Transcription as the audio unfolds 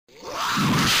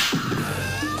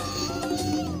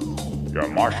your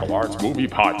martial arts movie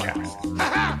podcast.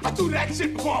 Haha! I threw that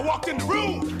shit before I walked in the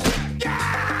room!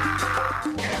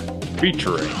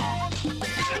 Featuring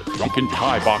drunken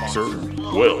Thai boxer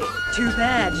Will. Too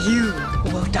bad you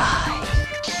will die.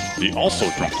 The also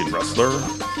drunken wrestler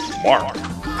Mark.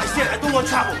 I said I don't want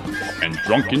trouble! And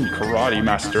drunken karate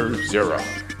master Zero.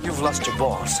 You've lost your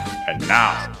balls. And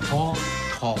now, I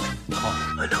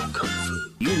know Kung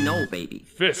Fu. You know, baby.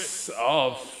 Fists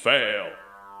of Fail.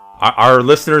 Our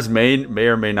listeners may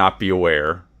or may not be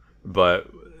aware, but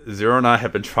Zero and I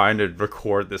have been trying to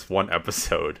record this one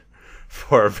episode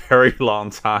for a very long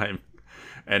time.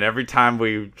 And every time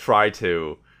we try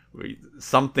to,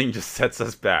 something just sets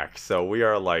us back. So we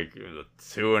are like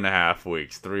 2.5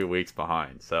 weeks, 3 weeks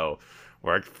behind. So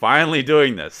we're finally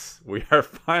doing this. We are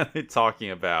finally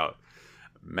talking about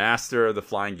Master of the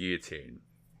Flying Guillotine.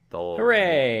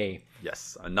 Hooray!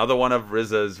 Yes, another one of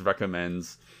RZA's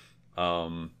recommends.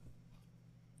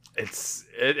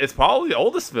 It's probably the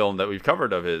oldest film that we've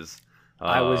covered of his.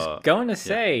 I was going to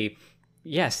say,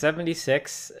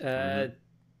 76.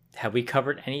 Have we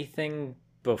covered anything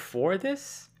before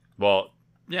this? Well,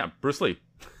 yeah, Bruce Lee.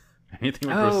 Anything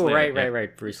with Bruce Lee.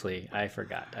 Right. Bruce Lee. I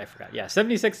forgot. Yeah,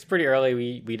 76 is pretty early.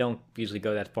 We don't usually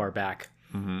go that far back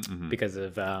because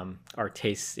of our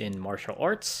tastes in martial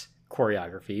arts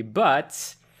choreography.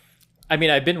 But, I mean,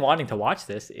 I've been wanting to watch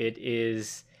this. It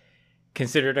is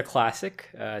considered a classic,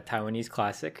 Taiwanese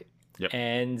classic. Yep.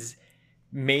 And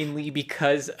mainly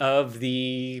because of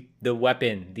the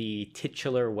weapon, the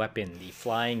titular weapon, the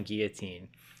flying guillotine.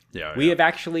 Yeah, we have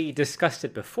actually discussed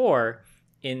it before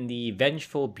in the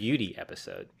Vengeful Beauty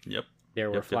episode. Yep.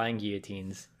 There were flying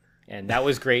guillotines, and that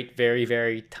was great. Very,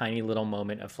 very tiny little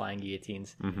moment of flying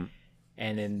guillotines. Mm-hmm.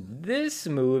 And in this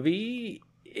movie,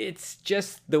 it's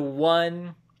just the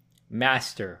one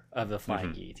master of the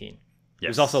flying guillotine. Yes.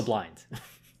 Who's also blind.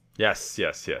 Yes.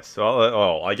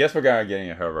 Well, I guess we're getting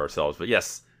ahead of ourselves, but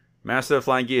yes, Master of the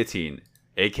Flying Guillotine,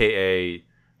 aka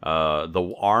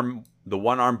the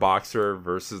one-arm boxer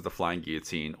versus the Flying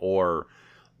Guillotine, or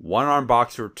One-Arm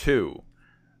Boxer 2.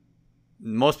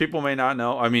 Most people may not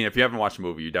know. I mean, if you haven't watched the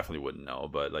movie, you definitely wouldn't know.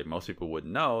 But like most people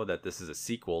wouldn't know that this is a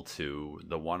sequel to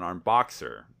the One-Arm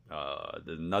Boxer,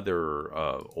 another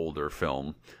older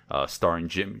film starring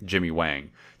Jimmy Wang.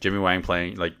 Jimmy Wang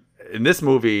playing in this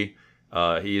movie.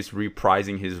 He is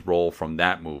reprising his role from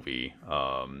that movie,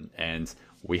 and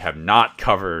we have not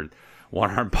covered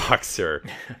One-Arm Boxer.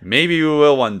 Maybe we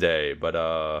will one day, but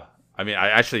I mean,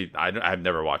 I've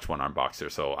never watched One-Arm Boxer,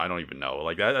 so I don't even know.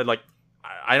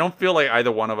 I don't feel like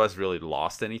either one of us really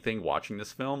lost anything watching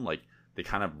this film. Like, they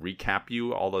kind of recap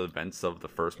you all the events of the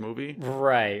first movie.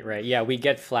 Right. Yeah, we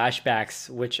get flashbacks,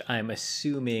 which I'm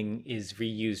assuming is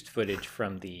reused footage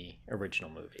from the original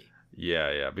movie.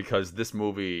 Yeah, because this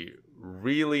movie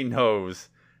really knows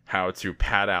how to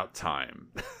pad out time.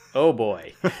 Oh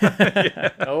boy.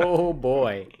 Oh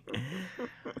boy.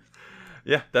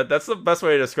 Yeah, that's the best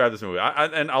way to describe this movie.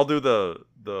 I'll do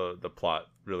the plot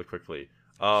really quickly.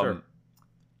 Sure.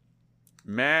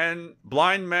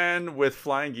 Blind man with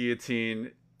flying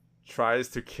guillotine tries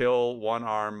to kill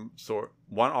one-arm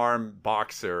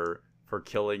boxer for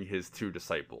killing his 2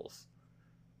 disciples.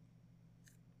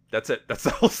 That's it. That's the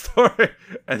whole story.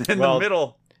 And in the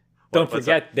middle... Don't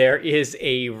forget, there is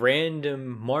a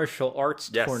random martial arts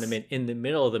tournament in the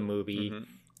middle of the movie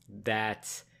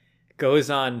that goes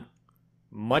on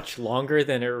much longer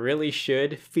than it really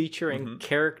should, featuring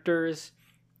characters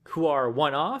who are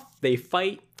one-off. They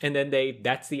fight, and then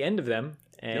that's the end of them.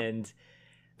 And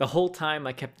the whole time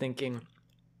I kept thinking,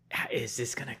 is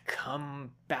this going to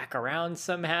come back around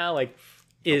somehow? Like,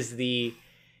 is the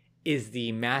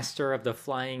Master of the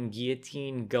Flying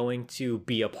Guillotine going to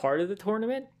be a part of the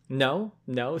tournament? No.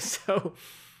 So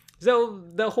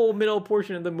the whole middle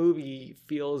portion of the movie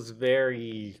feels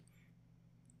very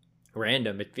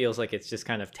random. It feels like it's just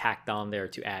kind of tacked on there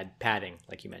to add padding,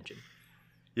 like you mentioned.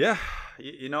 Yeah, do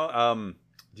you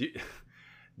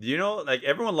know, like,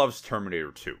 everyone loves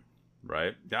Terminator 2,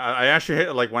 right? I actually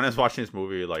when I was watching this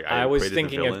movie, like, I was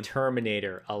thinking of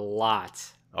Terminator a lot.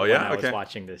 Oh yeah, when I was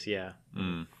watching this, yeah.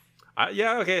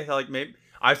 Okay. Like, maybe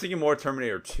I was thinking more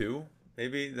Terminator 2,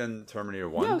 maybe, than Terminator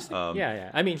 1. Yeah.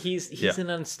 I mean, he's an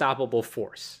unstoppable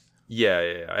force. Yeah.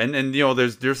 And you know,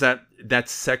 there's that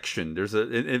section.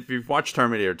 If you've watched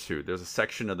Terminator 2, there's a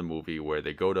section of the movie where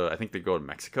they go to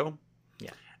Mexico.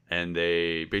 Yeah. And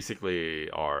they basically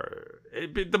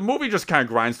the movie just kind of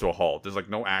grinds to a halt. There's like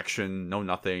no action, no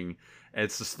nothing. And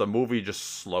it's just, the movie just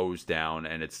slows down,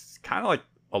 and it's kind of like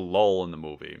a lull in the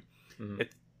movie.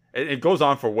 it goes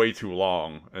on for way too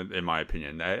long, in my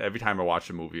opinion. Every time I watch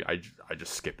a movie, I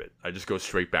just skip it. I just go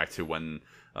straight back to when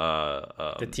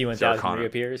the T-1000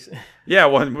 reappears. Yeah,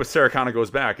 when Sarah Connor goes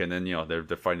back, and then they're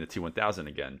fighting the T-1000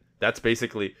 again. That's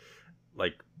basically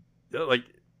like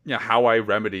how I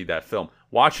remedy that film.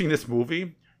 Watching this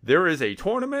movie, there is a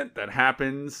tournament that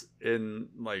happens in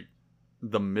like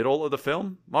the middle of the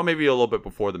film, well, maybe a little bit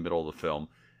before the middle of the film,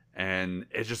 and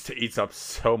it just eats up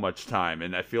so much time.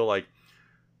 And I feel like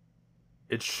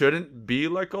it shouldn't be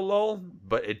like a lull,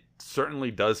 but it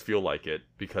certainly does feel like it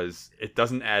because it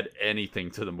doesn't add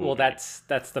anything to the movie. Well, that's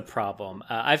the problem.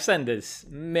 I've said this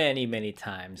many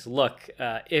times. Look,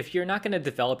 if you're not going to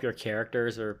develop your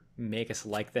characters or make us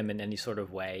like them in any sort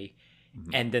of way,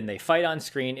 and then they fight on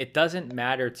screen, it doesn't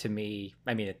matter to me.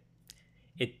 I mean,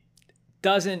 it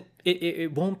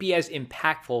won't be as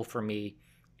impactful for me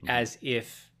as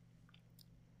if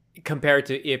compared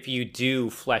to if you do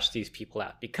flesh these people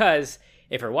out. Because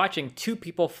if we're watching two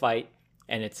people fight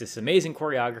and it's this amazing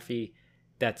choreography,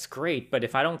 that's great. But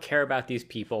if I don't care about these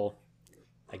people,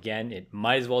 again, it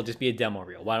might as well just be a demo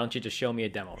reel. Why don't you just show me a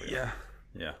demo reel?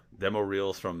 Yeah. Demo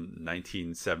reels from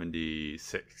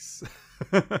 1976.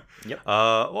 Yep.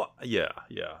 Well, yeah.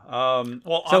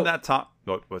 Well, So- on that top,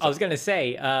 I was going to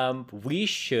say, we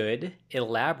should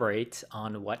elaborate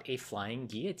on what a flying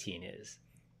guillotine is.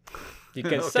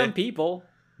 Because some Okay. people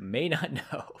may not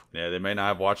know. Yeah, they may not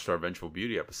have watched our Vengeful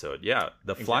Beauty episode. Yeah,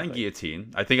 the flying Exactly.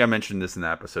 guillotine, I think I mentioned this in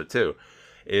that episode too,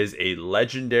 is a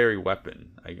legendary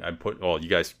weapon. I put, well, you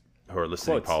guys who are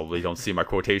listening Quotes. probably don't see my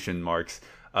quotation marks.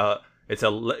 It's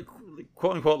a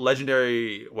quote-unquote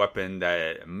legendary weapon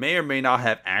that may or may not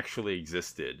have actually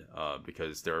existed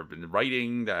because there have been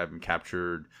writing that have been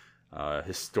captured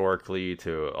historically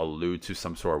to allude to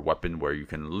some sort of weapon where you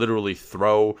can literally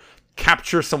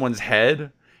capture someone's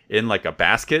head in like a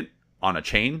basket on a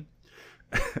chain,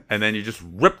 and then you just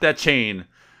rip that chain.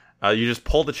 You just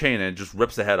pull the chain and it just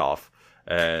rips the head off.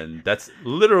 And that's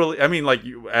literally, I mean, like,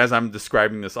 as I'm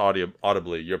describing this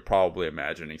audibly, you're probably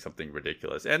imagining something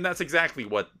ridiculous. And that's exactly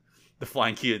what the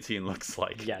flying guillotine looks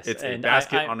like. Yes, It's a and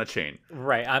basket I- on a chain.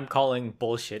 Right, I'm calling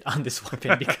bullshit on this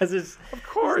weapon because Of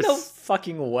course. there's no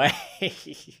fucking way.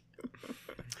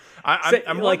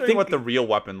 I'm like, wondering think- what the real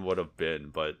weapon would have been,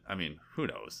 but I mean, who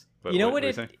knows? But You know what are you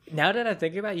it? saying? Now that I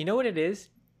think about it, you know what it is?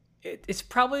 It's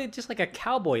probably just like a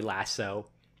cowboy lasso.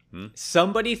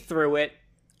 Somebody threw it,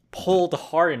 pulled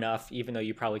hard enough, even though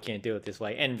you probably can't do it this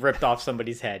way, and ripped off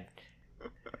somebody's head.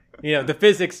 You know, the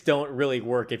physics don't really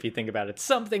work if you think about it.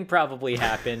 Something probably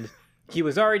happened. He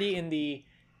was already in the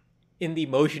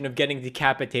motion of getting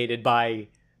decapitated by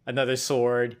another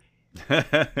sword.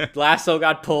 Lasso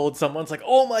got pulled. Someone's like,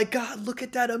 "Oh my god, look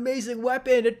at that amazing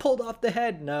weapon! It pulled off the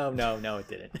head." No, it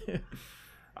didn't.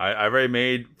 I already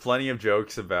made plenty of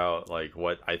jokes about like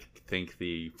what I think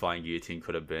the flying guillotine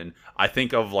could have been. I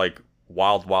think of like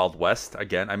Wild Wild West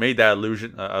again. I made that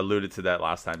alluded to that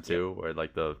last time too, where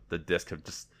like the disc have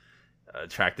just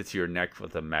attracted to your neck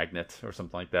with a magnet or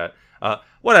something like that.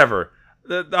 Whatever.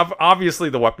 Obviously,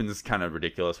 the weapon is kind of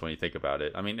ridiculous when you think about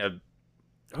it. I mean,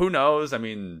 who knows? I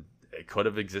mean, it could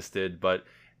have existed, but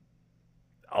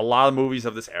a lot of movies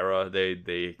of this era,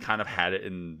 they kind of had it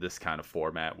in this kind of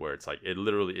format where it's like it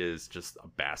literally is just a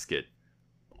basket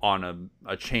on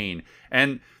a chain.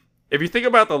 And if you think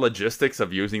about the logistics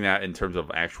of using that in terms of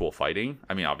actual fighting,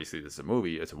 I mean, obviously this is a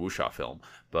movie, it's a wuxia film,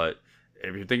 but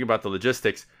if you think about the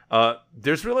logistics,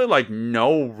 there's really like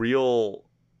no real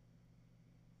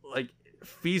like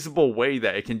feasible way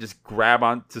that it can just grab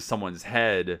onto someone's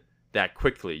head that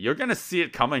quickly. You're gonna see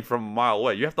it coming from a mile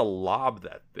away. You have to lob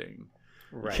that thing.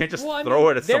 Right. You can't just Well, I throw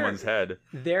mean, it at someone's head.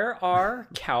 There are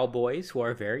cowboys who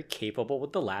are very capable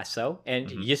with the lasso,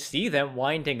 and you see them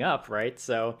winding up, right?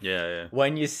 So Yeah.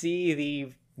 when you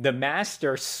see the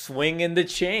master swinging the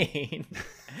chain,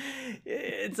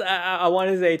 it's I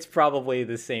want to say it's probably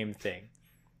the same thing.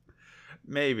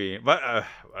 Maybe, but I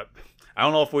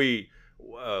don't know if we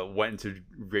went into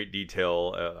great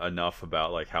detail enough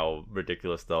about like how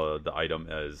ridiculous the item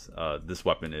is. This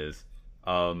weapon is.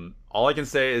 All I can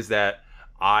say is that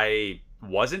I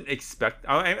wasn't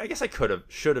I guess I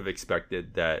should have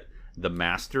expected that the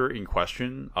master in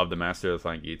question of the Master of the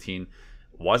Flying Guillotine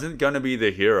wasn't going to be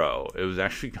the hero. It was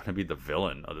actually going to be the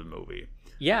villain of the movie.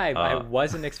 Yeah, I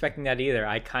wasn't expecting that either.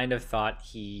 I kind of thought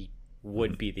he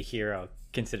would be the hero,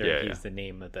 considering he's the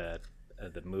name of the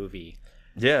movie.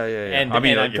 Yeah. And I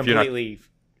mean, I'm like, if you're not- completely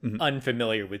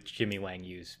unfamiliar with Jimmy Wang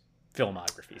Yu's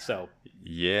filmography, so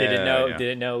yeah,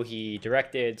 didn't know he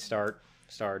directed, starred,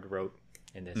 wrote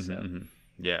in this.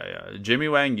 Yeah. Jimmy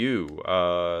Wang Yu.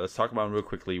 Let's talk about him real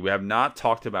quickly. We have not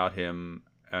talked about him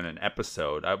an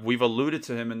episode. We've alluded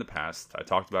to him in the past. I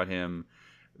talked about him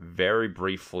very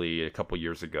briefly a couple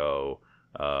years ago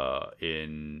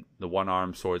in the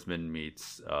One-Armed Swordsman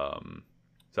meets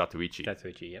Zatoichi.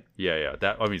 Zatoichi, yep. Yeah.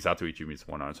 Zatoichi meets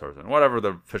One-Armed Swordsman. Whatever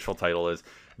the official title is.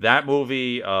 That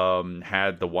movie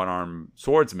had the One-Armed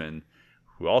Swordsman,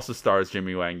 who also stars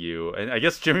Jimmy Wang Yu. And I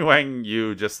guess Jimmy Wang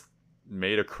Yu just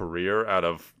made a career out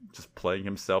of just playing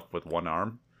himself with one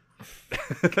arm.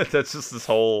 That's just this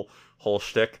whole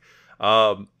shtick.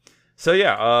 So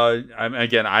yeah,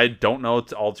 I don't know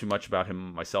all too much about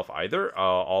him myself either.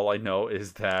 All I know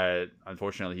is that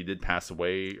unfortunately he did pass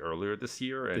away earlier this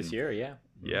year. And yeah.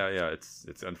 Yeah,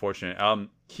 it's unfortunate.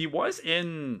 He was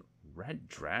in Red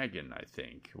Dragon, I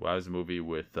think. Well, that was a movie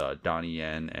with Donnie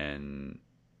Yen and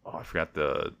I forgot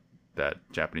that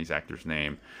Japanese actor's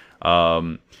name.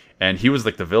 And he was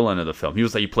like the villain of the film.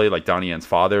 He played like Donnie Yen's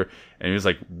father, and he was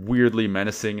like weirdly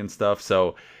menacing and stuff.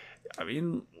 So, I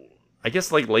mean, I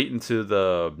guess like late into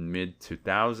the mid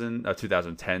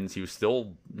 2010s, he was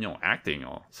still acting.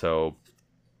 So,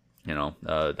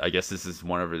 I guess this is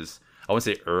one of his, I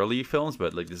wouldn't say early films,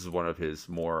 but like this is one of his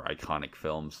more iconic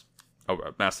films. Oh,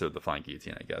 Master of the Flying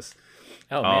Guillotine, I guess.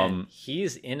 Oh man,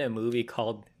 he's in a movie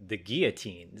called The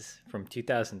Guillotines from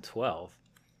 2012.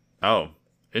 Oh,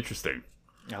 interesting.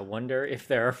 I wonder if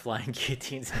there are flying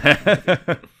guillotines.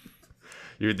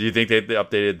 Do you think they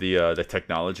updated the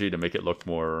technology to make it look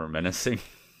more menacing?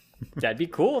 That'd be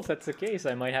cool if that's the case.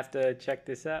 I might have to check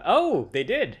this out. Oh, they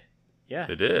did. Yeah,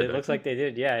 they did. It looks like they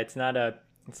did. Yeah, it's not a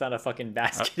fucking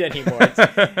basket anymore.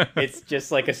 It's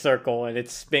just like a circle and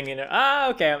it's spinning.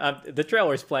 Okay. The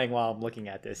trailer's playing while I'm looking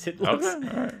at this. It looks. Okay,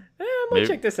 all right. I'm gonna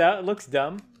check this out. It looks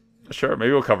dumb. Sure,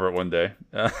 maybe we'll cover it one day.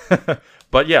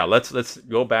 But yeah, let's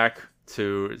go back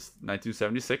to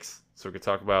 1976, so we could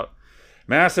talk about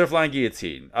Master of the Flying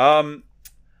Guillotine. I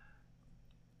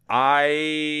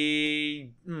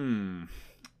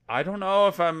don't know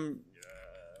if I'm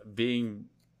being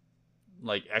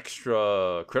like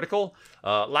extra critical.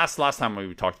 Last time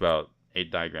we talked about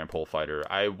 8 Diagram Pole Fighter,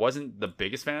 I wasn't the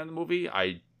biggest fan of the movie.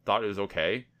 I thought it was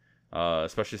okay,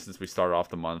 especially since we started off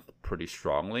the month pretty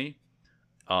strongly.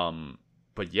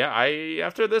 But yeah,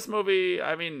 after this movie,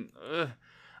 I mean,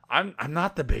 I'm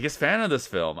not the biggest fan of this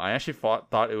film. I actually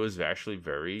thought it was actually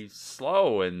very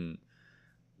slow and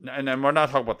we're not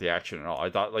talking about the action at all. I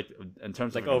thought like in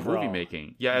terms of like movie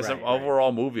making, as an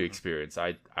overall movie experience,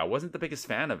 I wasn't the biggest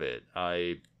fan of it.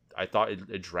 I thought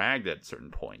it dragged at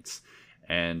certain points,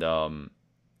 and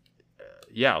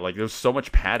like there's so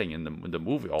much padding in the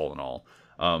movie all in all.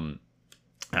 I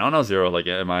don't know, Zero. Like,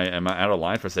 am I out of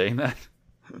line for saying that?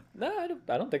 No,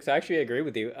 I don't think so. I actually agree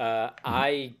with you.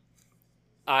 I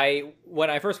when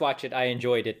I first watched it, I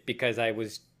enjoyed it because I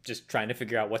was just trying to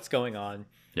figure out what's going on.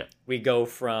 Yeah. We go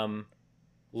from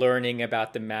learning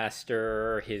about the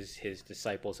master, his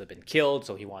disciples have been killed,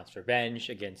 so he wants revenge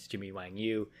against Jimmy Wang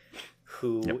Yu,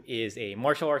 who is a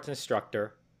martial arts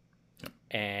instructor,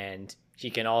 and he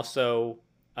can also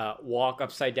walk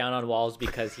upside down on walls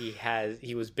because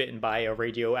he was bitten by a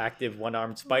radioactive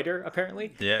one-armed spider,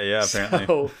 apparently. Yeah, apparently.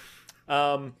 So,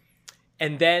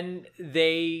 and then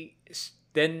they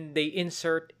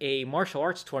insert a martial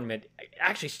arts tournament,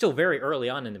 actually still very early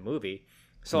on in the movie.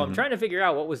 So I'm trying to figure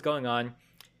out what was going on.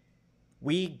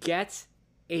 We get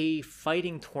a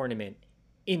fighting tournament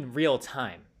in real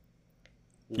time.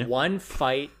 Yeah. One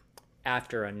fight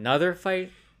after another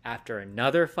fight, after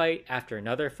another fight, after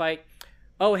another fight.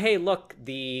 Oh, hey, look,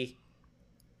 the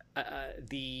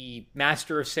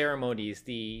master of ceremonies,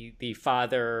 the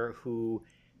father who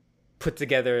put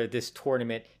together this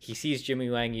tournament, he sees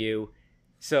Jimmy Wang Yu.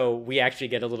 So we actually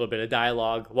get a little bit of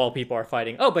dialogue while people are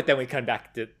fighting. Oh, but then we come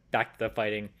back to the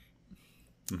fighting.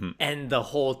 Mm-hmm. And the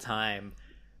whole time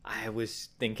I was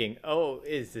thinking, oh,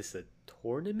 is this a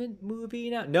tournament movie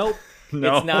now? Nope,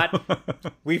 no. It's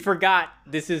not. We forgot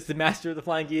this is the Master of the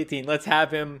Flying Guillotine. Let's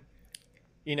have him,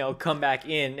 come back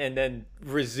in and then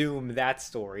resume that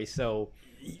story. So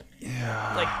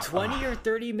like 20 or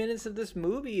 30 minutes of this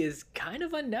movie is kind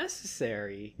of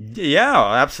unnecessary. Yeah,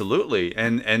 absolutely.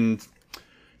 And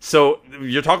so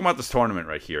you're talking about this tournament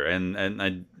right here,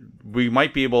 and we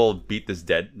might be able to beat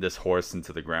this horse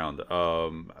into the ground.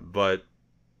 But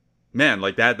man,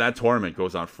 like that tournament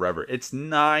goes on forever. It's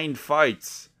 9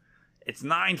 fights. It's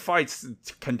 9 fights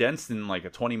condensed in like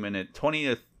a 20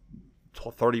 to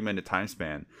 30 minute time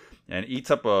span, and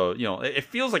eats up it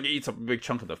feels like it eats up a big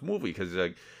chunk of the movie because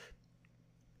like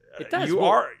it does.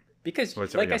 Because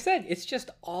I said, it's just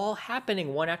all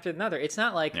happening one after another. It's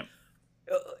not like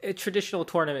a traditional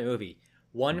tournament movie.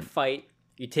 One fight,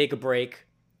 you take a break.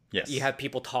 Yes. You have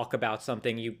people talk about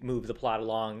something. You move the plot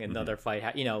along. Another fight.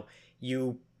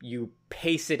 you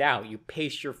pace it out. You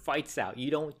pace your fights out.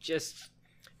 You don't just.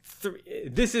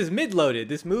 This is mid-loaded.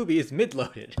 This movie is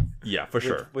mid-loaded. Yeah, for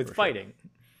sure. With fighting. Sure.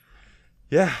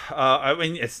 Yeah, I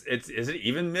mean, is it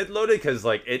even mid-loaded? Because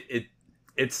like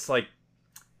it's like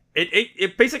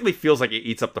it basically feels like it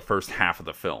eats up the first half of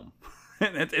the film.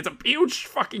 It's a huge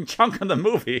fucking chunk of the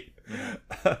movie.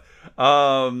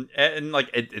 And like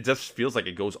it just feels like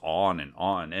it goes on,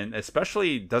 and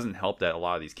especially doesn't help that a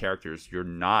lot of these characters you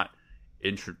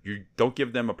don't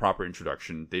give them a proper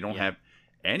introduction. They don't have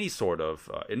any sort of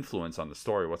influence on the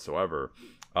story whatsoever.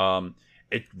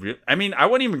 I mean, I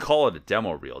wouldn't even call it a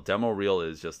demo reel. Demo reel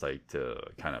is just like to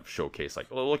kind of showcase, like,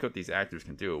 oh, look what these actors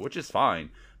can do, which is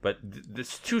fine. But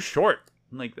it's too short.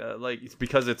 Like it's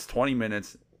because it's 20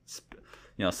 minutes,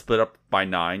 split up by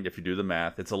 9. If you do the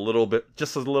math, it's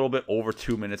just a little bit over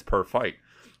 2 minutes per fight.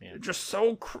 Yeah. Just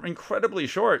so incredibly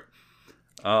short.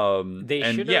 They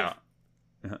should have.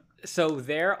 Yeah. So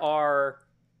there are,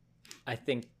 I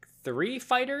think, 3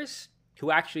 fighters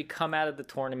who actually come out of the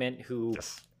tournament who.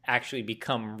 Yes. Actually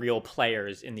become real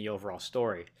players in the overall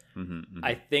story.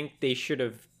 I think they should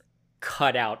have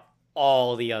cut out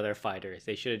all the other fighters.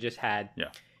 They should have just had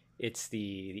it's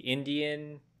the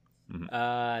Indian,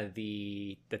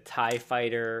 the Thai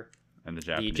fighter, and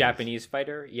the Japanese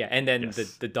fighter, and then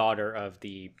the daughter of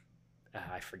the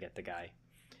I forget the guy.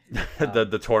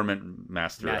 the tournament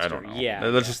master. I don't know. Yeah,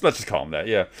 let's just call him that.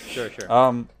 Yeah, sure.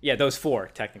 Those 4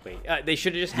 technically. They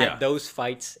should have just had those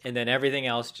fights, and then everything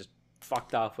else just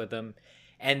fucked off with them,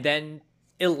 and then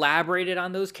elaborated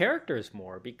on those characters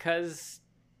more, because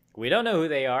we don't know who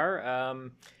they are.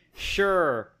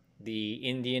 Sure, the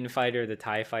Indian fighter, the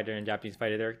Thai fighter, and Japanese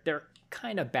fighter, they're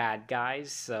kind of bad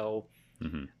guys, so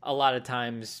a lot of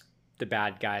times the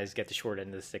bad guys get the short end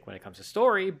of the stick when it comes to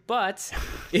story. But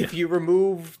if you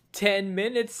remove 10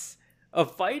 minutes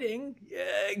of fighting,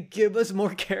 give us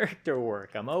more character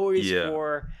work. I'm always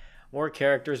for more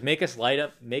characters. Make us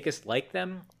like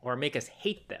them, or make us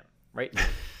hate them, right?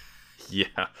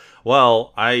 Yeah.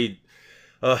 Well,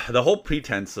 the whole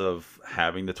pretense of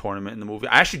having the tournament in the movie,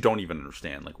 I actually don't even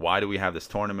understand. Like, why do we have this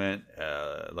tournament?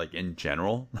 Like, in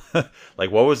general, like,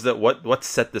 what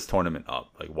set this tournament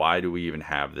up? Like, why do we even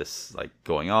have this like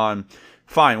going on?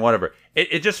 Fine, whatever.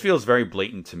 It just feels very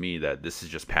blatant to me that this is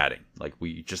just padding. Like,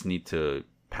 we just need to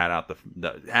pad out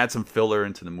add some filler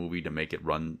into the movie to make it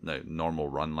run the normal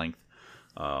run length.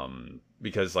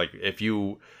 Because like, if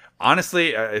you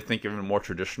honestly, I think in a more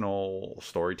traditional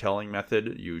storytelling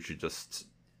method, you should just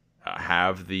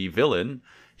have the villain.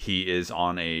 He is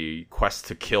on a quest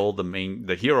to kill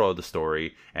the hero of the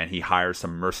story, and he hires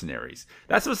some mercenaries.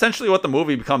 That's essentially what the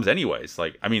movie becomes anyways.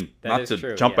 Like, I mean, not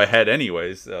to jump ahead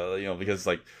anyways, because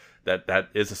like that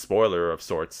is a spoiler of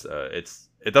sorts.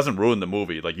 It doesn't ruin the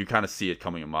movie. Like, you kind of see it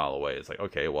coming a mile away. It's like,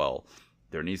 okay, well,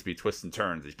 there needs to be twists and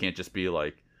turns. It can't just be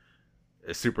like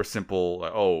a super simple,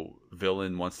 like, oh,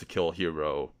 villain wants to kill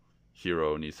hero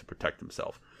needs to protect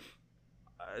himself.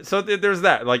 So there's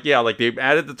that. Like, yeah, like, they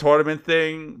added the tournament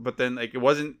thing, but then like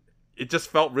it just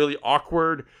felt really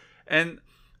awkward. And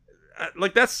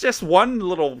like, that's just one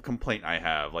little complaint I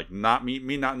have. Like, not me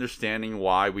not understanding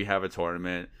why we have a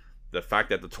tournament. The fact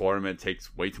that the tournament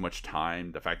takes way too much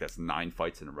time. The fact that it's 9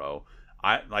 fights in a row.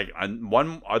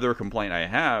 One other complaint I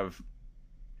have,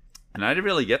 and I didn't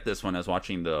really get this when I was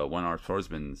watching the One-Armed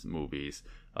Swordsman's movies.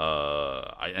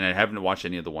 I haven't watched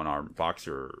any of the One-Armed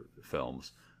Boxer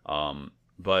films.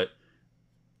 But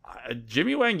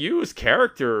Jimmy Wang Yu's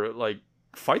character like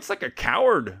fights like a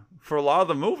coward for a lot of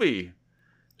the movie.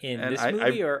 In this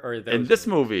movie or those in this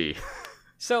movie.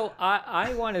 So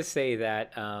I want to say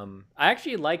that I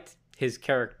actually liked his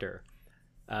character.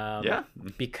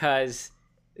 Because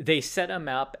they set him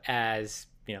up as,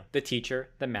 the teacher,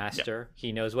 the master. Yeah.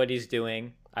 He knows what he's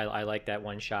doing. I like that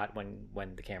one shot when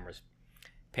the camera's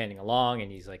panning along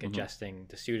and he's like adjusting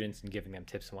the students and giving them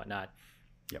tips and whatnot.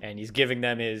 Yep. And he's giving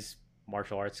them his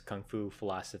martial arts, kung fu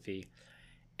philosophy.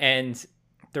 And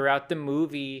throughout the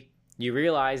movie, you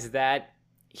realize that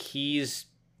he's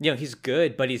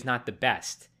good, but he's not the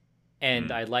best.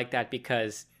 And I like that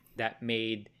because that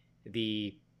made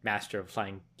the Master of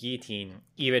Flying Guillotine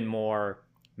even more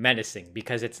menacing,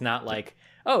 because it's not like,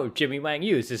 oh, Jimmy Wang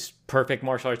Yu is this perfect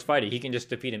martial arts fighter, he can just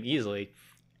defeat him easily.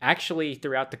 Actually,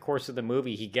 throughout the course of the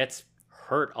movie, he gets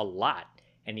hurt a lot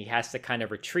and he has to kind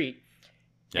of retreat.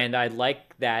 Yeah. And I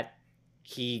like that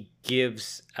he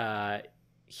gives I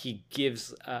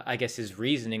guess his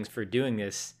reasonings for doing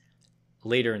this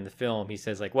later in the film. He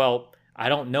says like, well, I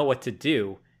don't know what to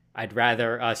do. I'd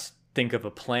rather us think of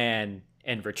a plan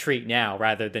and retreat now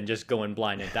rather than just go in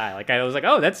blind and die. Like, I was like,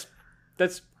 oh, that's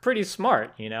that's pretty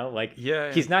smart, you know? Like,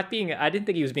 Yeah. he's not being. I didn't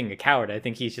think he was being a coward. I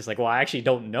think he's just like, well, I actually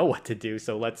don't know what to do,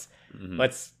 so let's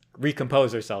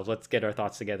recompose ourselves. Let's get our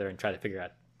thoughts together and try to figure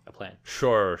out a plan.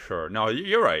 Sure. No,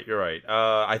 you're right.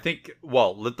 I think,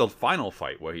 well, the final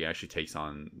fight where he actually takes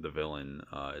on the villain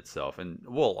itself, and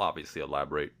we'll obviously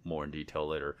elaborate more in detail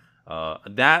later.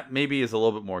 That maybe is a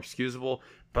little bit more excusable,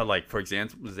 but like for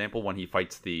example, when he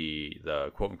fights the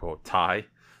quote unquote Thai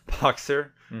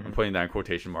boxer, I'm putting that in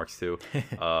quotation marks too.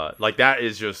 Like that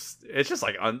is it's just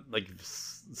like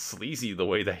sleazy the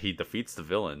way that he defeats the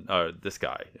villain, this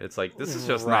guy. It's like, this is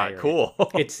just not cool.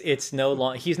 He's no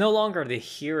longer the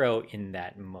hero in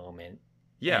that moment.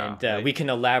 Yeah, and we can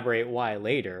elaborate why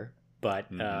later. But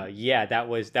yeah, that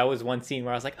was one scene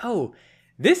where I was like, oh,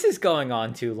 this is going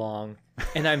on too long,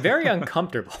 and I'm very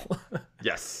uncomfortable.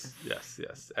 Yes.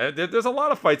 And there's a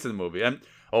lot of fights in the movie, and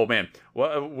oh man,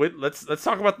 well, let's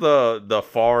talk about the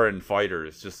foreign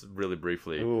fighters just really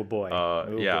briefly. Oh boy.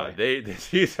 Boy.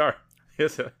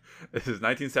 This is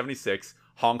 1976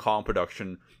 Hong Kong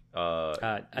production.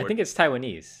 I think it's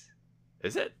Taiwanese.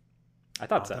 Is it? I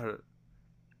thought so.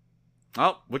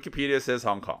 Well, Wikipedia says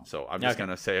Hong Kong, so I'm just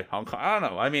gonna say Hong Kong. I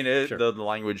don't know. I mean, sure. the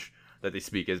language that they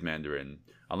speak is Mandarin,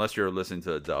 unless you're listening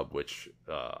to the dub, which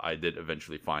I did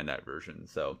eventually find that version.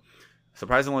 So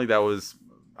surprisingly, I thought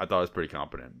it was pretty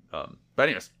competent. But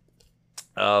anyways,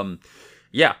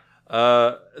 yeah,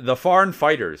 the foreign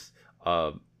fighters,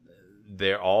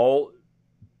 they're all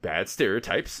bad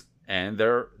stereotypes, and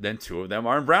then two of them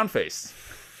are in brownface.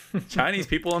 Chinese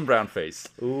people in brownface.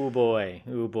 Ooh boy.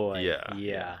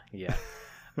 Yeah.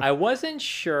 I wasn't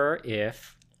sure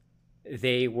if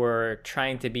they were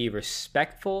trying to be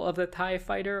respectful of the Thai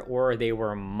fighter or they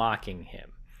were mocking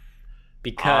him.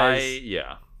 Because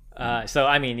so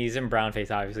I mean, he's in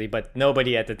brownface obviously, but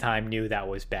nobody at the time knew that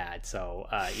was bad. So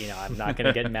I'm not going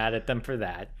to get mad at them for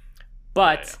that.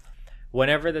 But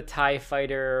whenever the Thai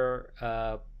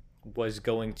fighter was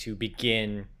going to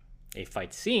begin a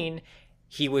fight scene,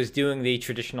 he was doing the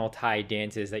traditional Thai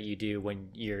dances that you do when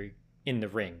you're in the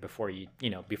ring before you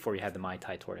have the Muay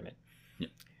Thai tournament. Yeah.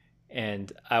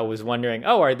 And I was wondering,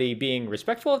 are they being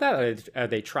respectful of that? Or are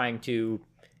they trying to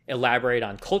elaborate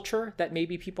on culture that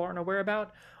maybe people aren't aware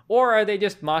about? Or are they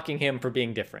just mocking him for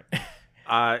being different?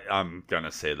 I'm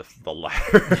gonna say the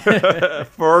latter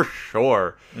for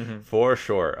sure. For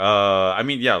sure. I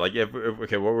mean, yeah, like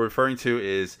okay, what we're referring to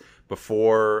is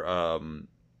before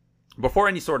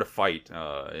any sort of fight.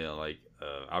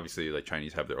 Obviously, like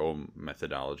Chinese have their own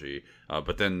methodology,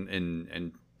 but then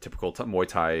in typical Muay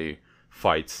Thai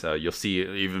fights, you'll see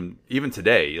even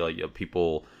today, like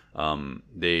people,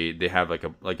 they have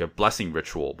like a blessing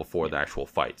ritual before the actual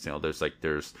fights.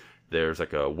 There's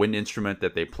like a wind instrument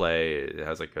that they play. It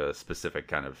has like a specific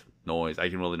kind of noise. I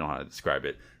can really know how to describe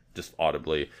it just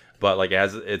audibly, but like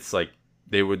it's like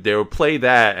they would play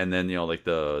that, and then like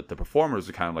the performers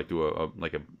would kind of like do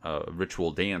a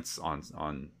ritual dance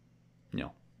on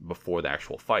before the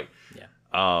actual fight. Yeah.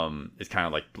 It's kind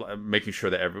of like making sure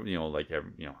that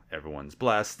everyone's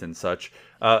blessed and such.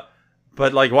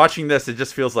 But like watching this, it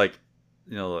just feels like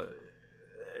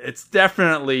it's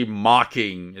definitely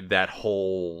mocking that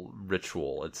whole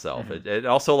ritual itself. It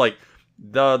also, like,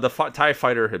 the Thai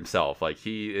fighter himself, like,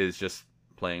 he is just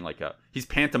playing he's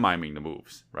pantomiming the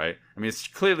moves, right? I mean, it's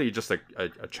clearly just a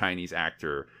Chinese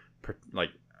actor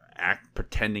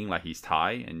pretending like he's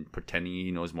Thai and pretending he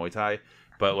knows Muay Thai,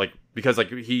 but like, because like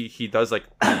he does like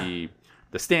the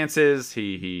stances,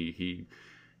 he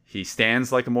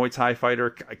stands like a Muay Thai fighter,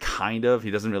 kind of.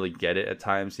 He doesn't really get it at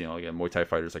times. Like a Muay Thai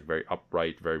fighter is like very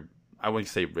upright, very, I wouldn't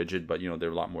say rigid, but they're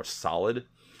a lot more solid.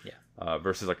 Yeah.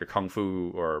 Versus like a kung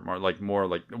fu or more like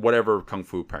whatever kung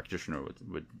fu practitioner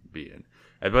would be in.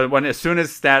 But as soon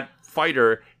as that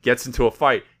fighter gets into a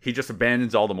fight, he just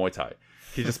abandons all the Muay Thai.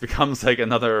 He just becomes like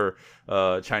another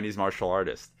Chinese martial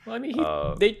artist. Well, I mean,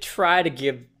 they try to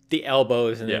give the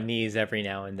elbows and the knees every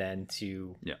now and then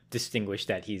to distinguish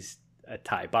that he's a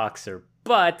Thai boxer,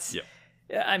 but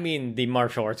I mean, the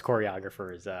martial arts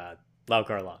choreographer is Lau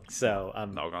Kar-Long, so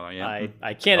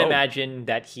I can't imagine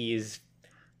that he's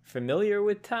familiar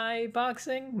with Thai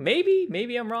boxing.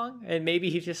 Maybe I'm wrong, and maybe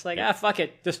he's just like, fuck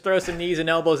it, just throw some knees and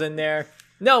elbows in there.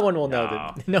 No one will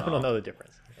know no one will know the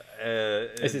difference.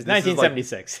 This is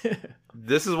 1976.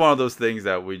 This is one of those things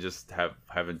that we just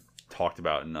haven't talked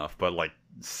about enough. But like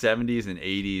 70s and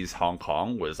 80s Hong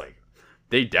Kong was like,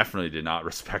 they definitely did not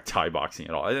respect Thai boxing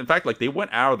at all. In fact, like they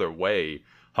went out of their way.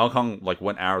 Hong Kong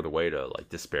went out of the way to like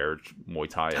disparage Muay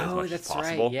Thai as much as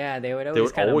possible. Right. Yeah, they would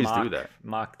always do that.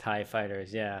 Mock Thai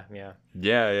fighters. Yeah.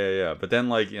 But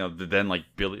then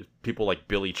people like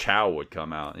Billy Chow would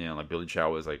come out. Like Billy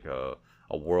Chow was like a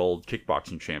a world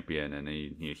kickboxing champion, and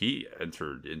he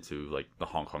entered into like the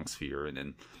Hong Kong sphere, and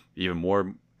then even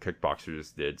more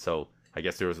kickboxers did. So I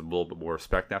guess there was a little bit more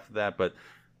respect after that, but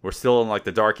we're still in like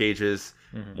the dark ages.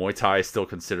 Muay Thai is still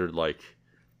considered like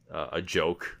a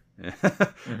joke,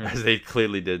 as they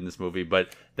clearly did in this movie,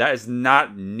 but that is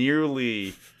not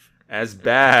nearly as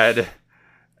bad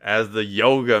as the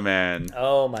Yoga Man.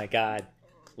 Oh my god.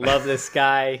 Love this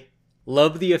guy.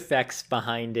 Love the effects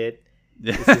behind it.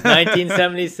 This is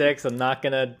 1976. I'm not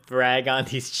going to brag on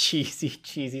these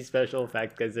cheesy special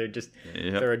effects because they're just,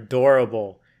 they're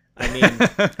adorable. I mean,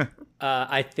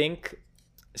 I think,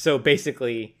 so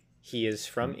basically, he is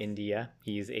from India.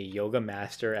 He's a yoga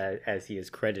master, as he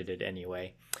is credited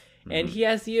anyway. And he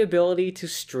has the ability to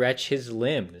stretch his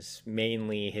limbs,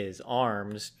 mainly his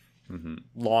arms,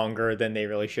 longer than they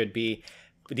really should be.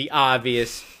 The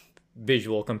obvious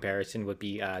visual comparison would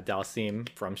be Dalsim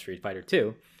from Street Fighter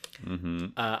 2.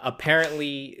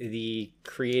 Apparently, the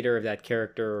creator of that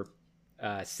character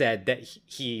said that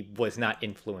he was not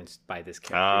influenced by this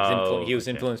character. He was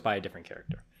influenced by a different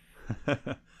character.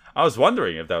 I was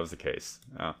wondering if that was the case.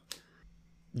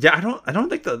 Yeah, I don't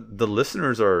think the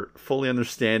listeners are fully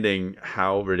understanding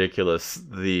how ridiculous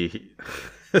the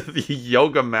the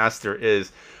Yoga Master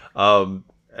is.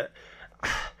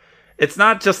 It's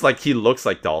not just like he looks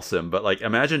like Dalsim, but like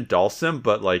imagine Dalsim,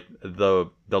 but like the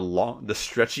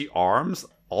stretchy arms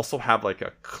also have like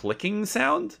a clicking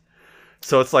sound.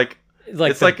 So it's like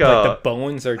the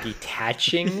bones are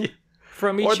detaching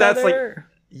from each other.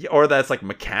 Or that's like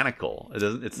mechanical.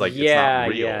 It's like it's not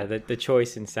real. Yeah. The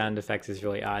choice in sound effects is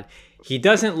really odd. He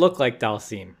doesn't look like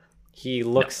Dalsim. He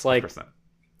looks like 100%.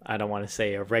 I don't want to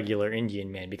say a regular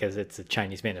Indian man because it's a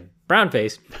Chinese man in brown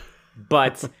face,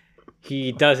 but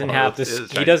he doesn't have the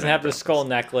he doesn't have the skull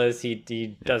necklace.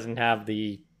 He doesn't have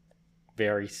the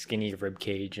very skinny rib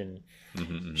cage and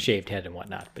shaved head and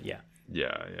whatnot. But yeah.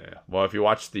 Well, if you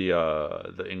watch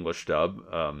the English dub,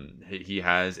 he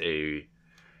has a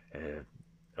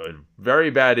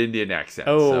very bad Indian accent.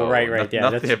 Oh, so right. Yeah,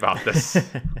 nothing about this.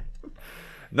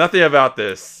 Nothing about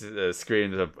this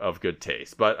screams of good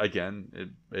taste. But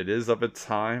again, it is of its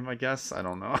time, I guess. I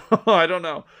don't know. I don't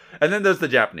know. And then there's the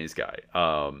Japanese guy.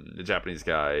 The Japanese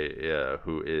guy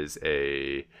who is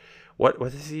a...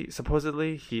 What is he?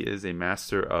 Supposedly, he is a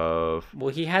master of... Well,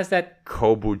 he has that...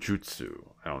 Kobujutsu.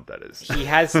 I don't know what that is. He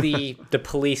has the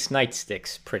police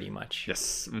nightsticks, pretty much.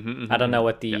 Yes. I don't know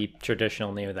what the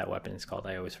traditional name of that weapon is called.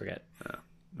 I always forget.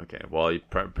 Okay. Well, he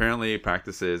apparently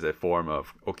practices a form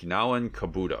of Okinawan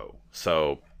Kabuto.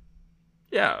 So,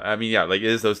 yeah. I mean, yeah, like it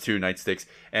is those two nightsticks.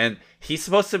 And he's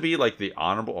supposed to be like the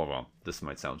honorable... Oh, well, this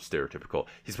might sound stereotypical.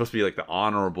 He's supposed to be like the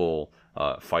honorable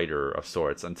fighter of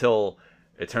sorts until...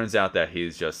 It turns out that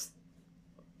he's just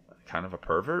kind of a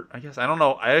pervert, I guess. I don't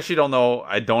know. I actually don't know.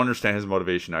 I don't understand his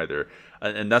motivation either.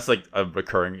 And that's like a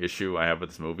recurring issue I have with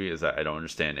this movie is that I don't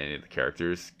understand any of the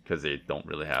characters because they don't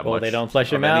really have much. Well, they don't flesh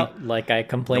them out. Like I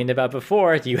complained about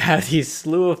before, you have these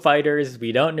slew of fighters.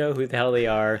 We don't know who the hell they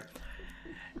are.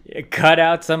 Cut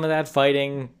out some of that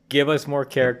fighting. Give us more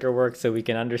character work so we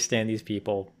can understand these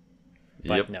people.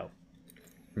 But no.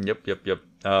 Yep.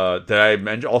 Did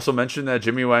I also mention that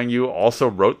Jimmy Wang Yu also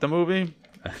wrote the movie?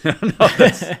 I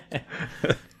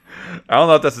don't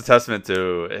know if that's a testament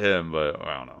to him, but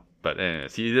I don't know. But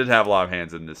anyways, he did have a lot of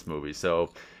hands in this movie. So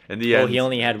in the end, he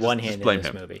only had one hand in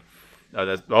this movie.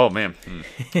 Oh man,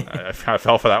 I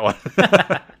fell for that one.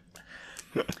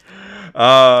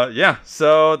 Yeah.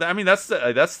 So I mean, that's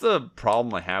the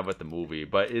problem I have with the movie.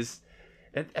 But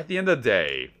at the end of the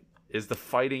day, is the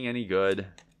fighting any good?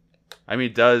 I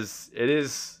mean, it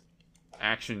is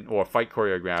action or fight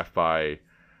choreographed by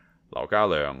Lau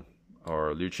Ga-leung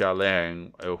or Liu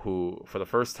Chia-liang, who for the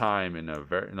first time in a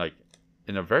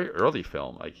very early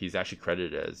film, like he's actually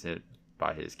credited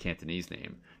by his Cantonese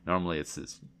name. Normally it's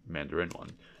his Mandarin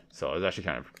one, so I was actually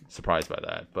kind of surprised by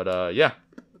that. But yeah,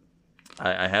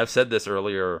 I have said this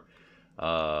earlier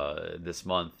this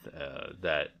month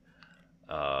that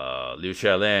Liu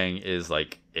Chia-liang is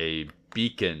like a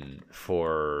beacon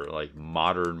for like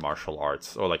modern martial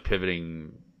arts, or like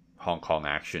pivoting Hong Kong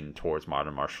action towards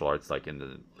modern martial arts, like in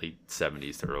the late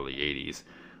 70s to early 80s.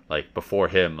 Like before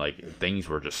him, like things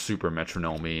were just super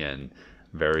metronomy and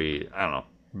very, I don't know,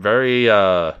 very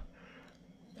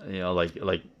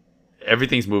like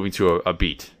everything's moving to a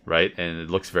beat, right? And it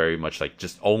looks very much like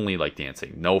just only like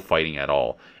dancing, no fighting at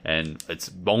all. And it's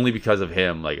only because of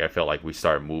him, like I felt like we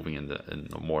started moving in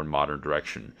a more modern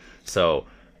direction. So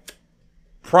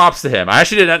props to him. I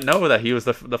actually did not know that he was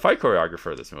the fight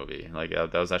choreographer of this movie. Like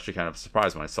that was actually kind of a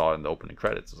surprise when I saw it in the opening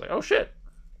credits. I was like, oh shit.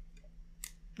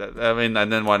 I mean,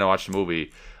 and then when I watched the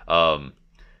movie,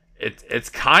 it's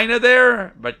kind of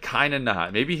there, but kind of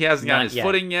not. Maybe he hasn't gotten his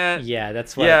footing yet. Yeah,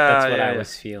 that's what I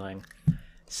was feeling.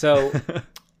 So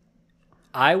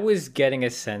I was getting a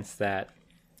sense that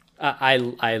I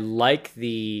like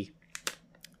the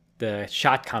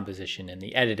shot composition and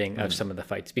the editing of some of the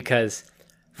fights, because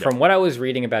from what I was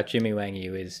reading about Jimmy Wang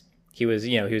Yu is he was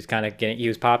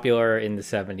popular in the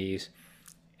 70s,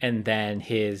 and then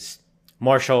his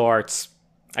martial arts,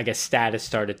 I guess, status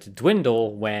started to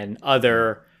dwindle when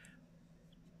other,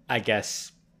 I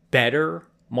guess, better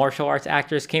martial arts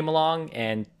actors came along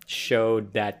and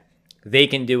showed that they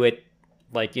can do it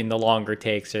like in the longer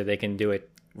takes, or they can do it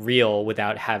real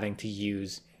without having to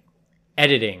use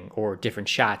editing or different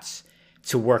shots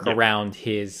to work around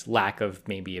his lack of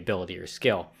maybe ability or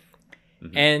skill.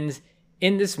 And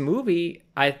in this movie,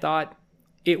 I thought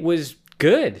it was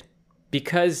good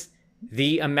because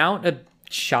the amount of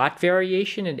shot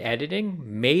variation and editing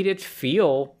made it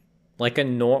feel like a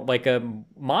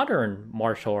modern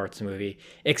martial arts movie,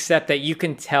 except that you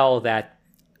can tell that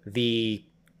the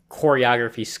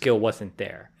choreography skill wasn't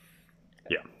there.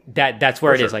 That's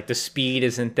where it is. Like the speed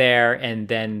isn't there, and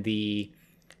then the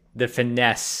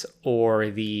finesse or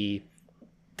the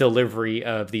delivery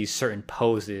of these certain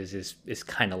poses is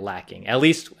kind of lacking. At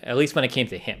least when it came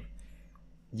to him.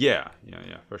 Yeah,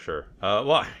 for sure.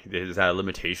 Well, is that a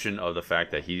limitation of the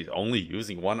fact that he's only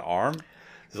using one arm?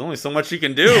 There's only so much he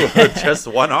can do with just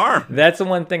one arm. That's the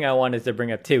one thing I wanted to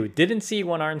bring up too. Didn't see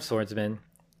one-armed swordsman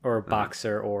or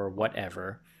boxer or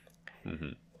whatever.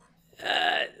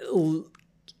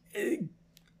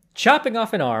 Chopping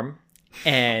off an arm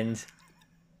and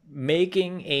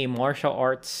making a martial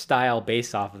arts style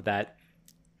based off of that,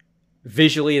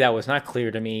 visually that was not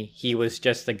clear to me. He was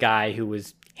just a guy who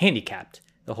was handicapped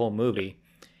the whole movie,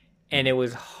 and it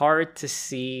was hard to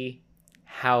see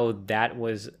how that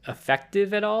was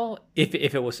effective at all, if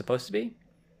it was supposed to be.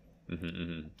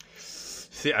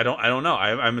 See, I don't know.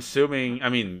 I'm assuming. I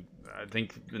mean, I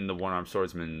think in the One-Armed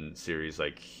Swordsman series,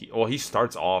 like he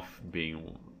starts off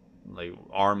being like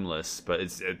armless, but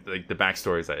it's like the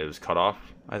backstory is that it was cut off,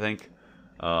 I think.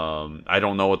 I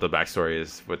don't know what the backstory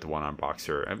is with the one-armed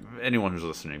boxer. Anyone who's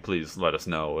listening, please let us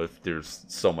know if there's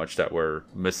so much that we're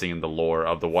missing in the lore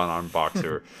of the one-armed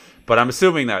boxer. But I'm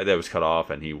assuming that was cut off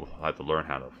and he had to learn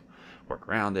how to work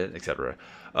around it, etc.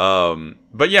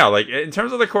 But yeah, like in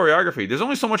terms of the choreography, there's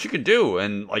only so much you can do,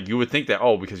 and like you would think that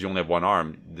because you only have one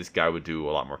arm, this guy would do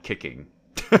a lot more kicking.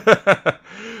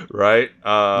 Right?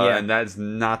 And that's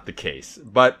not the case.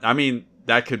 But I mean,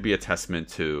 that could be a testament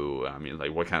to,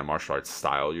 like what kind of martial arts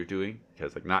style you're doing,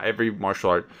 because like not every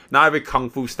kung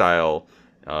fu style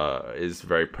is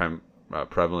very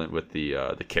prevalent with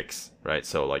the kicks, right?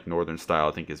 So like northern style,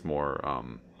 I think is more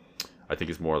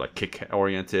like kick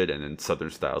oriented, and then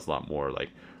southern style is a lot more like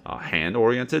hand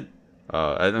oriented.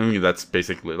 I mean, that's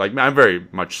basically like, I'm very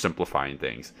much simplifying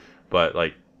things, but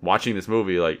like watching this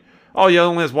movie, like, he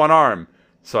only has one arm,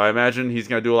 so I imagine he's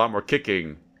gonna do a lot more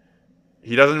kicking.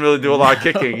 He doesn't really do a lot of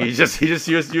kicking. He just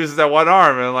uses that one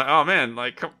arm, and I'm like, oh man,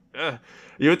 like,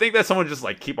 you would think that someone just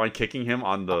like keep on kicking him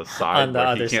on the side on the where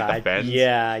other he can't side. defend.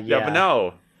 Yeah, but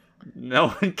no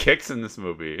one kicks in this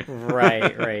movie.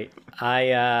 Right.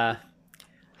 I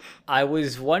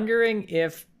was wondering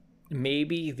if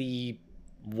maybe the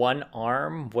one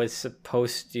arm was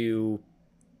supposed to,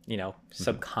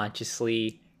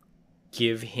 subconsciously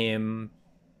give him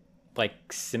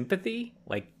like sympathy,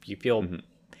 like you feel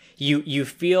you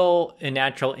feel a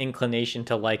natural inclination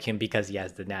to like him because he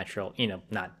has the natural,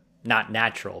 not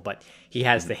natural, but he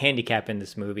has the handicap in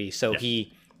this movie, so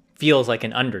he feels like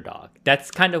an underdog. That's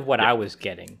kind of what I was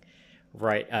getting,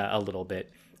 right, a little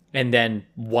bit. And then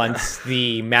once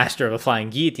the Master of the Flying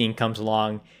Guillotine comes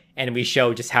along and we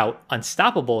show just how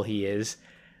unstoppable he is,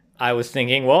 I was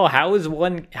thinking, well, how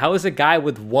is a guy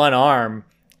with one arm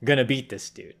gonna beat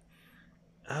this dude?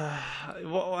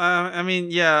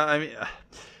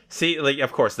 See, like,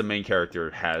 of course, the main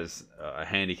character has a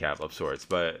handicap of sorts,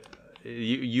 but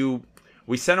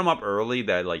we set him up early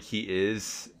that like he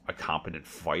is a competent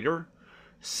fighter.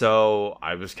 So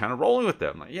I was kind of rolling with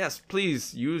them. Like, yes,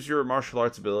 please use your martial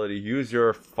arts ability, use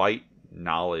your fight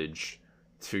knowledge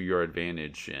to your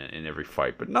advantage in every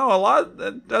fight. But no,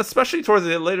 especially towards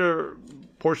the later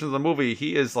portions of the movie,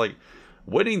 he is like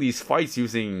winning these fights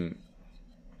using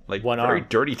like very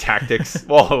dirty tactics.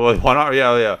 Well, with one arm,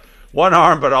 yeah. One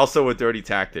arm, but also with dirty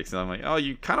tactics. And I'm like,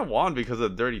 you kind of won because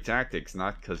of dirty tactics,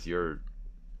 not because you're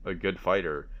a good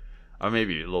fighter. Or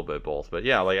maybe a little bit both. But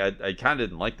yeah, like I kind of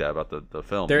didn't like that about the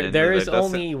film. There is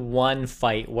only one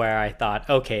fight where I thought,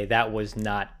 okay, that was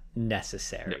not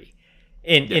necessary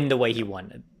in the way he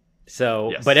won it.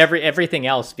 So, but everything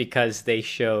else, because they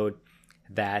showed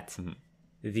that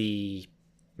the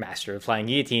Master of Flying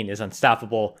Guillotine is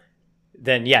unstoppable,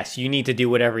 then yes, you need to do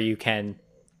whatever you can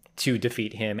to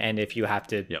defeat him. And if you have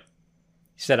to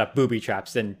set up booby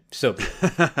traps, then so be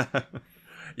it.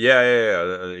 Yeah.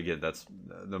 Again, that's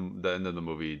the end of the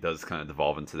movie does kind of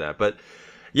devolve into that. But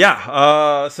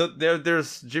yeah, so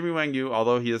there's Jimmy Wang Yu,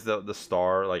 although he is the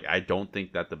star. Like, I don't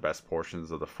think that the best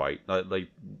portions of the fight, like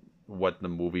what the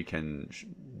movie can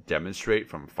demonstrate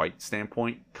from a fight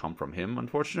standpoint, come from him.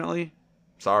 Unfortunately,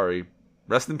 sorry,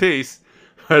 rest in peace.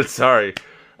 But sorry,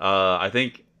 I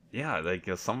think like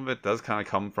some of it does kind of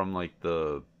come from like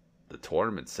the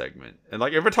tournament segment, and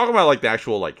like if we're talking about like the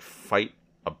actual like fight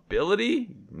ability,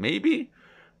 maybe.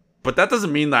 But that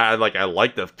doesn't mean that I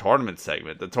like the tournament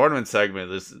segment. The tournament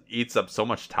segment eats up so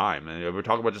much time, and if we're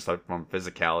talking about just like from a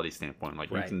physicality standpoint,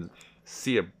 like we can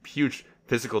see a huge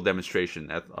physical demonstration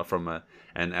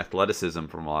and athleticism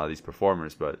from a lot of these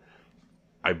performers. But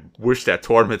I wish that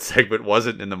tournament segment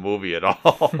wasn't in the movie at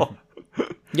all.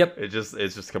 Yep, it's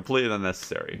just completely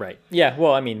unnecessary. Right. Yeah.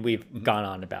 Well, I mean, we've gone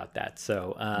on about that.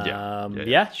 So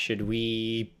should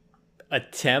we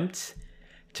attempt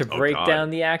to break down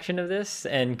the action of this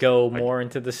and go more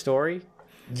into the story?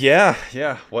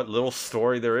 Yeah, what little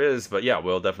story there is. But yeah,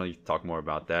 we'll definitely talk more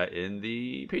about that in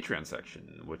the Patreon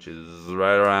section, which is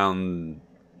right around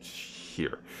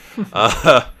here.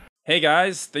 Hey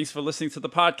guys, thanks for listening to the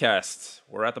podcast.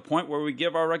 We're at the point where we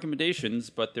give our recommendations,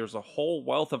 but there's a whole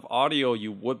wealth of audio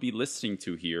you would be listening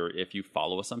to here if you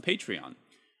follow us on Patreon.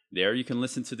 There you can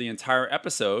listen to the entire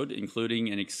episode,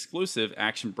 including an exclusive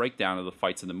action breakdown of the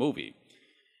fights in the movie.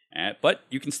 But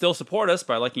you can still support us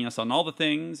by liking us on all the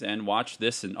things and watch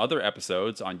this and other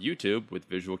episodes on YouTube with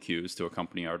visual cues to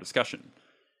accompany our discussion.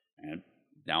 And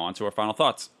now on to our final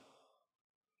thoughts.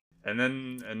 And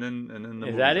then the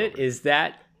Is that it? over. Is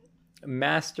that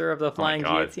Master of the Flying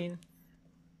Guillotine?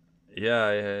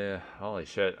 Yeah. Holy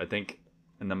shit. I think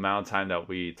in the amount of time that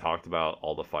we talked about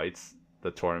all the fights,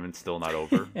 the tournament's still not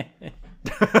over.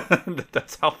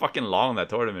 That's how fucking long that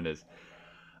tournament is.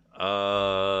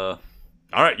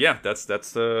 All right, yeah, that's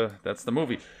the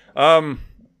movie. Man,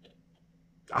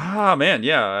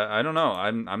 yeah, I don't know.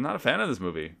 I'm not a fan of this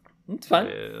movie. It's fun.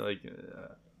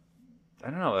 I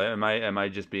don't know. Am I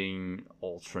just being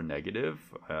ultra negative?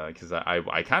 Because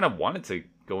I kind of wanted to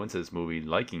go into this movie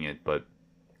liking it, but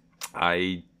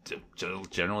I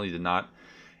generally did not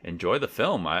enjoy the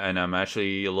film, and I'm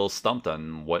actually a little stumped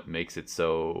on what makes it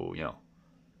so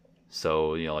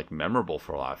like memorable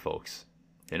for a lot of folks.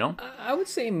 You know, I would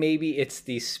say maybe it's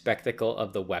the spectacle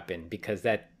of the weapon, because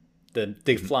the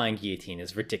flying guillotine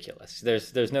is ridiculous.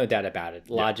 There's no doubt about it.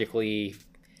 Logically,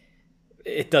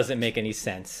 it doesn't make any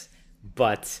sense.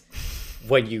 But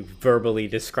when you verbally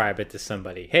describe it to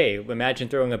somebody, hey, imagine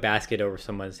throwing a basket over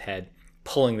someone's head,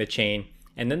 pulling the chain,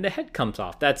 and then the head comes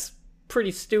off. That's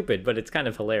pretty stupid, but it's kind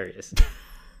of hilarious.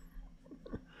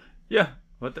 Yeah,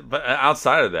 but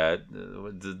outside of that,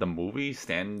 did the movie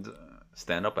stand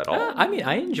up at all? I mean,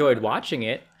 I enjoyed watching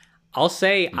it. I'll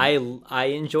say I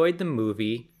enjoyed the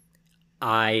movie.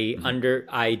 I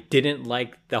didn't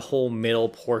like the whole middle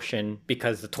portion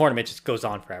because the tournament just goes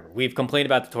on forever. We've complained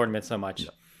about the tournament so much.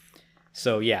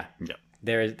 So yeah.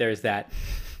 There's that.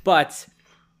 But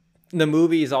the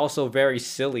movie is also very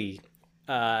silly,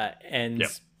 and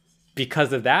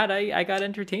because of that, I got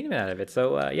entertainment out of it.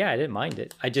 So I didn't mind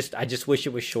it. I just wish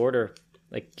it was shorter.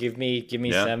 Like give me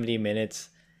 70 minutes.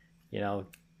 You know,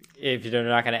 if you're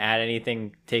not going to add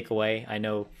anything, take away. I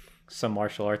know some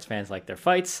martial arts fans like their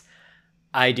fights.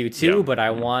 I do too, but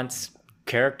I want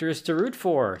characters to root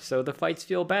for, so the fights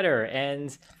feel better.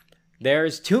 And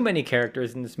there's too many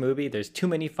characters in this movie. There's too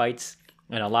many fights,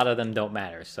 and a lot of them don't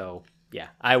matter. So yeah,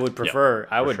 I would prefer.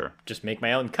 I would just make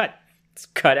my own cut. Let's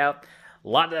cut out a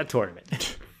lot of that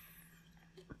tournament.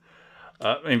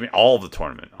 I mean, all of the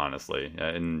tournament, honestly,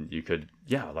 and you could,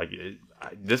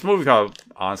 this movie could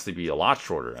honestly be a lot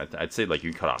shorter. I'd say like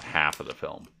you cut out half of the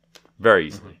film very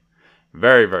easily,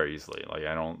 very, very easily. Like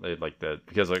I don't like that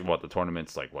because the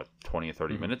tournament's 20 or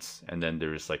 30 minutes, and then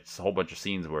there's like a whole bunch of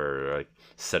scenes where like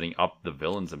setting up the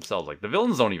villains themselves. Like the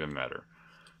villains don't even matter.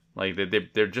 Like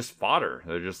they're just fodder.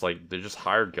 They're just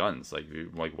hired guns. Like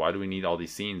why do we need all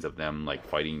these scenes of them like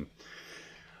fighting?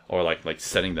 Or like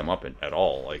setting them up at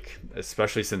all, like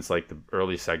especially since like the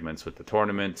early segments with the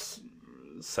tournaments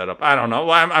set up. I don't know.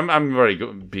 I'm already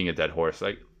being a dead horse.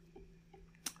 Like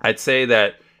I'd say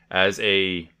that as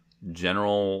a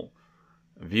general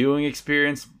viewing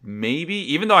experience, maybe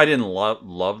even though I didn't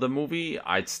love the movie,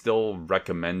 I'd still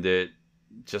recommend it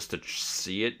just to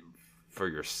see it for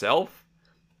yourself.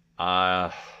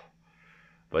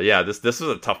 But yeah, this was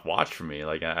a tough watch for me.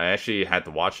 Like I actually had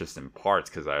to watch this in parts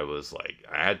because I was like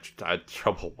I had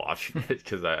trouble watching it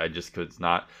because I just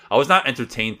I was not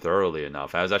entertained thoroughly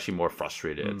enough. I was actually more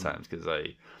frustrated at times because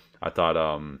I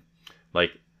thought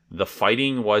like the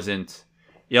fighting wasn't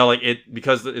like it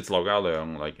because it's Lau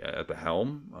Kar-leung like at the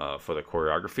helm for the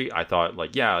choreography. I thought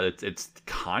like it's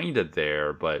kind of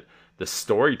there, but the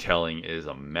storytelling is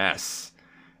a mess,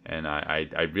 and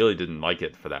I really didn't like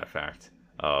it for that fact.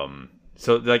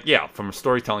 So like from a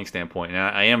storytelling standpoint, and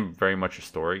I am very much a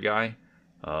story guy.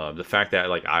 The fact that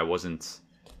like I wasn't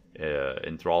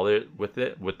enthralled with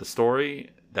the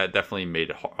story, that definitely made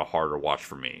it a harder watch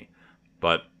for me.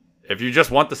 But if you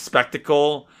just want the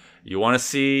spectacle, you want to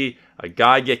see a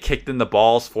guy get kicked in the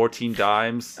balls 14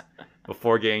 times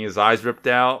before getting his eyes ripped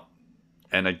out,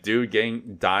 and a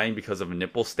dude dying because of a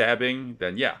nipple stabbing,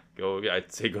 then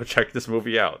I'd say go check this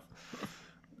movie out.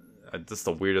 That's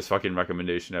the weirdest fucking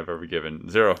recommendation I've ever given.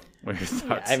 Zero. What are your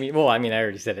thoughts? I mean, I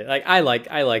already said it. Like, I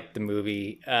like the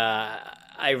movie.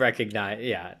 I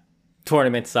recognize,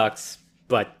 tournament sucks,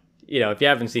 but if you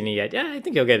haven't seen it yet, I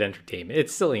think you'll get entertainment.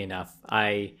 It's silly enough.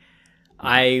 I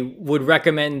would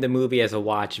recommend the movie as a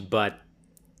watch, but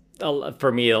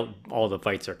for me, all the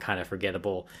fights are kind of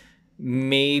forgettable.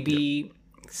 Maybe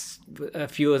a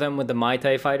few of them with the Muay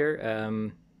Thai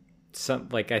fighter.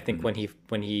 I think when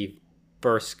he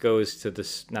first goes to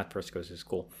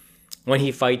school, when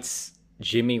he fights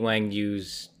Jimmy Wang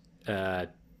Yu's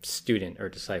student or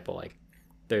disciple, like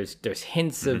there's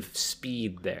hints of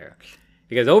speed there,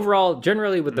 because overall,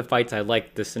 generally with the fights, I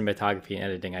like the cinematography and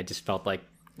editing. I just felt like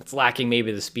it's lacking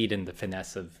maybe the speed and the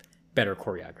finesse of better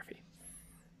choreography.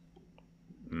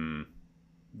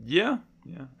 Yeah.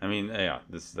 I mean,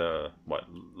 this is the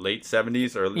late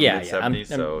 70s or mid 70s.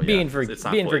 So being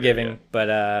forgiving,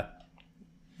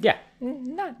 yeah.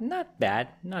 But not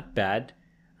bad.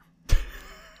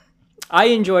 I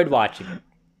enjoyed watching it,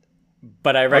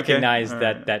 but I recognize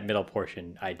that middle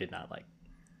portion I did not like.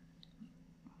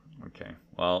 Okay,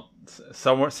 well,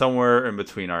 somewhere in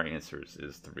between our answers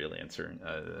is the real answer.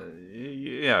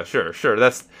 Sure.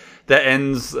 That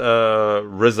ends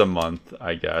RZA month,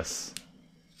 I guess.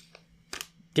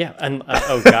 Yeah, and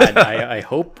oh god, I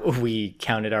hope we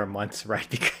counted our months right,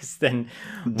 because then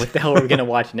what the hell are we gonna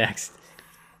watch next?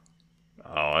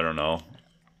 Oh, I don't know.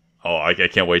 Oh, I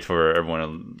can't wait for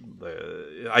everyone.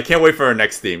 I can't wait for our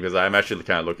next theme, because I'm actually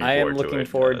kind of looking forward to it. I am looking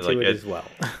forward to it as well.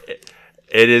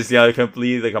 It is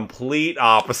the complete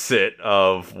opposite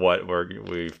of what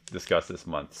we've discussed this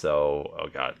month. So, oh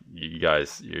god, you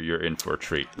guys, you're in for a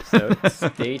treat. So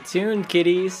stay tuned,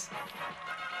 kiddies.